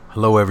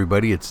Hello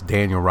everybody, it's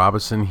Daniel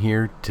Robinson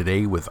here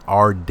today with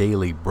Our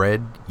Daily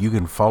Bread. You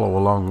can follow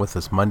along with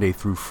us Monday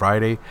through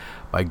Friday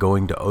by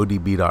going to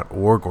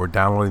odb.org or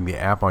downloading the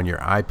app on your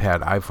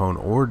iPad, iPhone,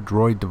 or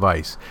Droid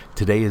device.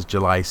 Today is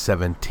July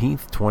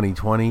 17th,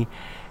 2020,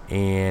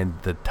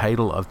 and the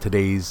title of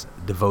today's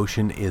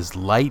devotion is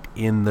Light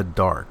in the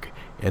Dark,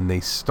 and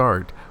they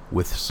start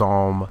with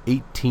Psalm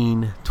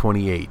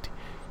 18:28.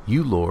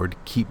 You, Lord,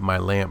 keep my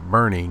lamp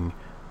burning.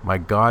 My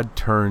God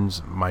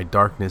turns my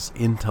darkness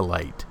into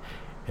light.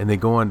 And they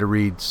go on to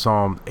read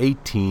Psalm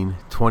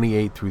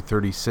 18:28 through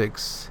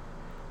 36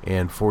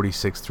 and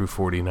 46 through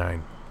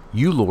 49.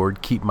 You,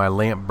 Lord, keep my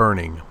lamp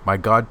burning. My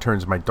God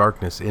turns my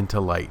darkness into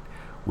light.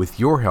 With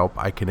your help,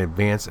 I can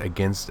advance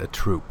against a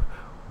troop.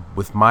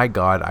 With my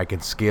God, I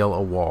can scale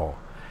a wall.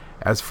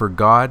 As for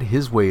God,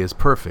 his way is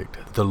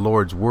perfect. The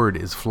Lord's word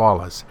is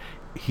flawless.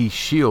 He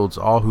shields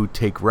all who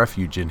take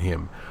refuge in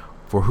him.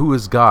 For who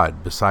is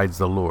God besides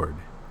the Lord?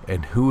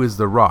 And who is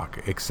the rock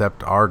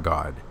except our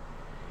God?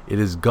 It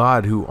is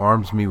God who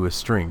arms me with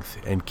strength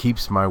and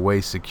keeps my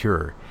way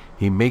secure.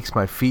 He makes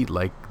my feet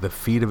like the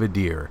feet of a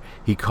deer.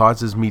 He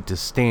causes me to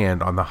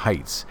stand on the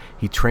heights.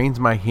 He trains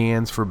my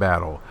hands for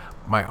battle.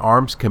 My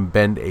arms can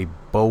bend a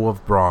bow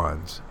of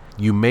bronze.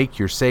 You make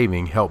your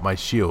saving help my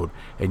shield,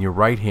 and your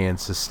right hand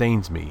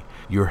sustains me.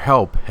 Your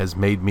help has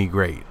made me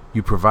great.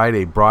 You provide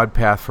a broad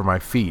path for my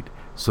feet,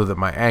 so that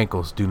my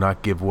ankles do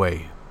not give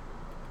way.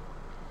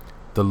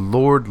 The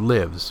Lord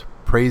lives.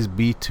 Praise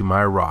be to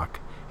my rock.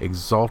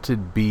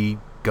 Exalted be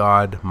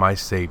God, my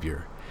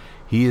Savior.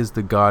 He is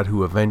the God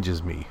who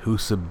avenges me, who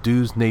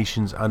subdues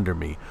nations under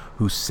me,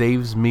 who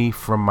saves me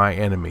from my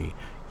enemy.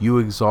 You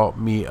exalt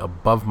me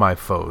above my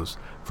foes.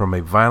 From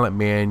a violent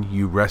man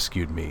you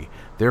rescued me.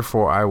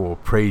 Therefore I will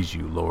praise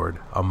you, Lord,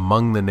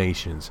 among the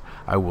nations.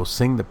 I will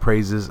sing the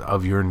praises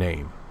of your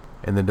name.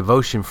 And the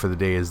devotion for the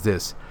day is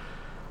this.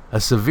 A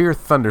severe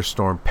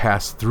thunderstorm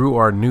passed through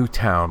our new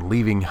town,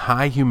 leaving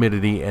high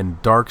humidity and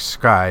dark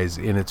skies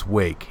in its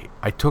wake.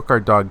 I took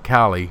our dog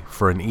Callie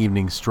for an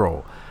evening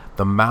stroll.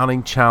 The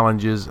mounting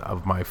challenges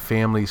of my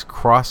family's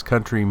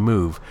cross-country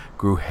move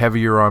grew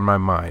heavier on my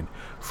mind.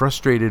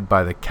 Frustrated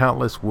by the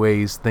countless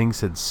ways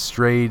things had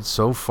strayed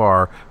so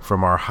far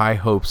from our high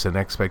hopes and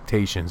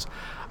expectations,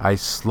 I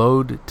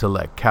slowed to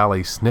let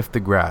Callie sniff the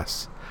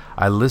grass.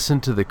 I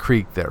listened to the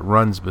creek that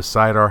runs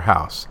beside our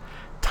house.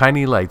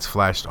 Tiny lights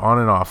flashed on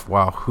and off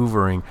while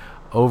hovering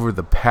over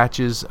the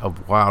patches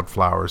of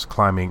wildflowers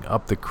climbing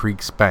up the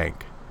creek's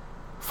bank.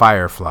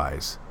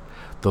 Fireflies.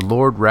 The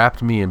Lord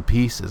wrapped me in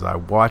peace as I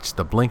watched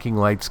the blinking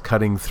lights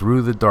cutting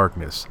through the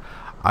darkness.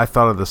 I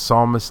thought of the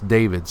psalmist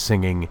David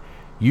singing,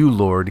 You,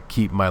 Lord,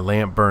 keep my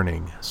lamp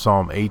burning,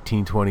 Psalm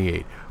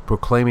 18:28,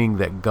 proclaiming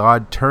that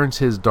God turns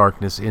his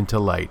darkness into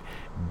light.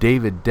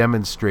 David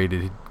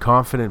demonstrated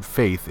confident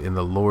faith in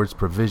the Lord's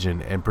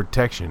provision and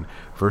protection,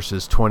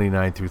 verses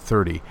 29 through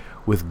 30.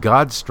 With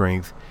God's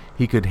strength,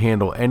 he could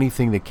handle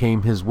anything that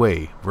came his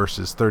way,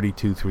 verses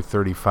 32 through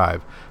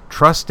 35.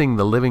 Trusting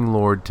the living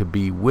Lord to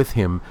be with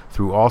him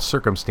through all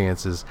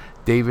circumstances,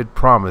 David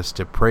promised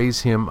to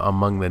praise him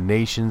among the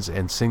nations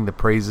and sing the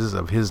praises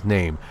of his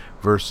name,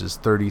 verses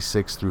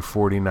 36 through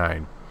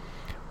 49.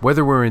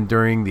 Whether we're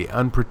enduring the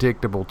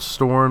unpredictable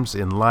storms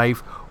in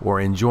life or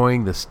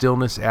enjoying the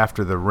stillness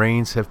after the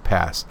rains have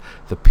passed,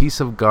 the peace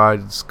of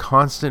God's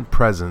constant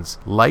presence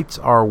lights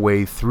our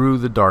way through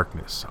the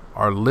darkness.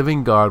 Our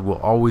living God will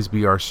always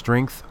be our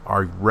strength,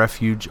 our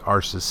refuge,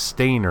 our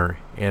sustainer,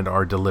 and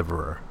our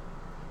deliverer.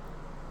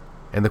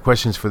 And the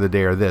questions for the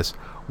day are this.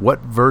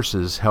 What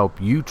verses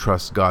help you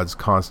trust God's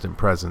constant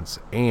presence?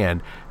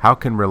 And how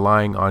can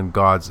relying on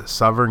God's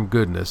sovereign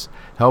goodness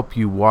help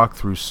you walk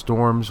through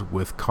storms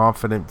with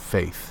confident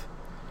faith?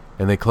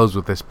 And they close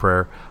with this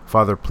prayer.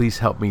 Father, please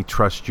help me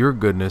trust your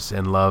goodness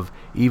and love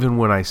even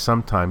when I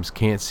sometimes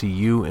can't see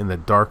you in the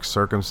dark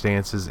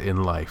circumstances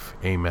in life.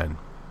 Amen.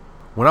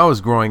 When I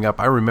was growing up,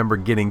 I remember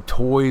getting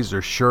toys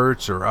or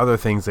shirts or other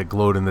things that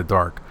glowed in the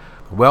dark.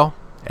 Well,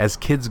 as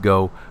kids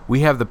go, we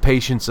have the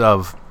patience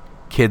of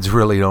kids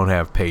really don't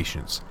have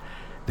patience.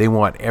 They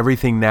want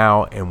everything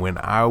now, and when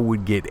I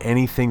would get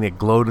anything that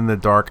glowed in the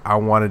dark, I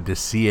wanted to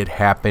see it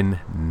happen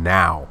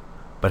now.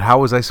 But how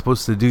was I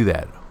supposed to do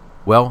that?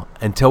 Well,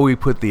 until we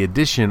put the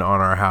addition on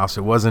our house,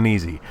 it wasn't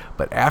easy.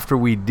 But after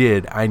we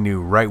did, I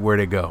knew right where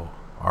to go.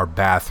 Our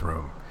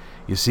bathroom.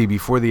 You see,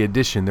 before the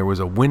addition, there was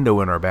a window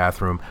in our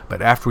bathroom,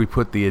 but after we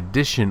put the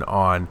addition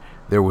on,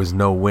 there was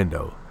no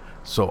window.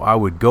 So I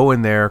would go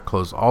in there,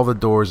 close all the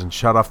doors, and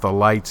shut off the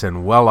lights,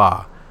 and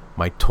voila,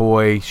 my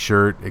toy,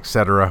 shirt,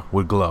 etc.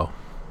 would glow.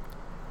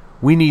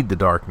 We need the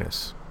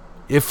darkness,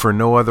 if for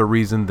no other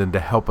reason than to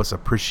help us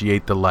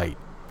appreciate the light.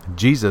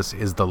 Jesus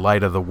is the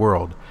light of the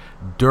world.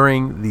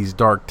 During these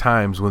dark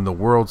times when the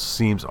world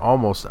seems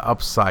almost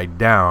upside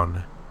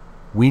down,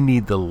 we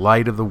need the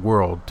light of the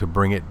world to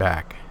bring it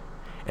back.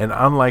 And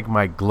unlike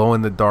my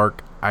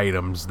glow-in-the-dark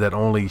items that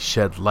only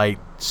shed light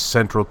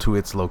central to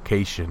its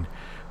location,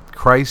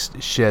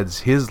 Christ sheds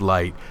his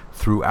light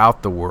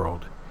throughout the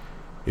world.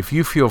 If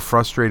you feel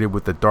frustrated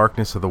with the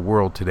darkness of the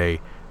world today,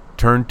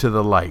 turn to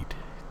the light.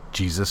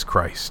 Jesus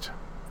Christ.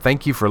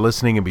 Thank you for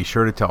listening, and be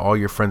sure to tell all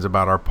your friends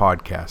about our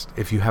podcast.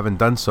 If you haven't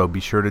done so, be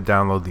sure to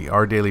download the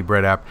Our Daily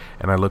Bread app,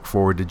 and I look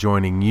forward to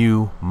joining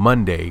you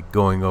Monday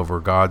going over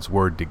God's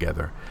Word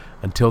together.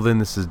 Until then,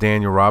 this is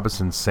Daniel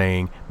Robinson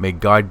saying, may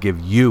God give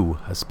you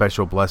a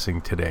special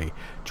blessing today.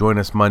 Join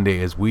us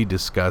Monday as we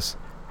discuss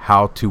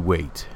how to wait.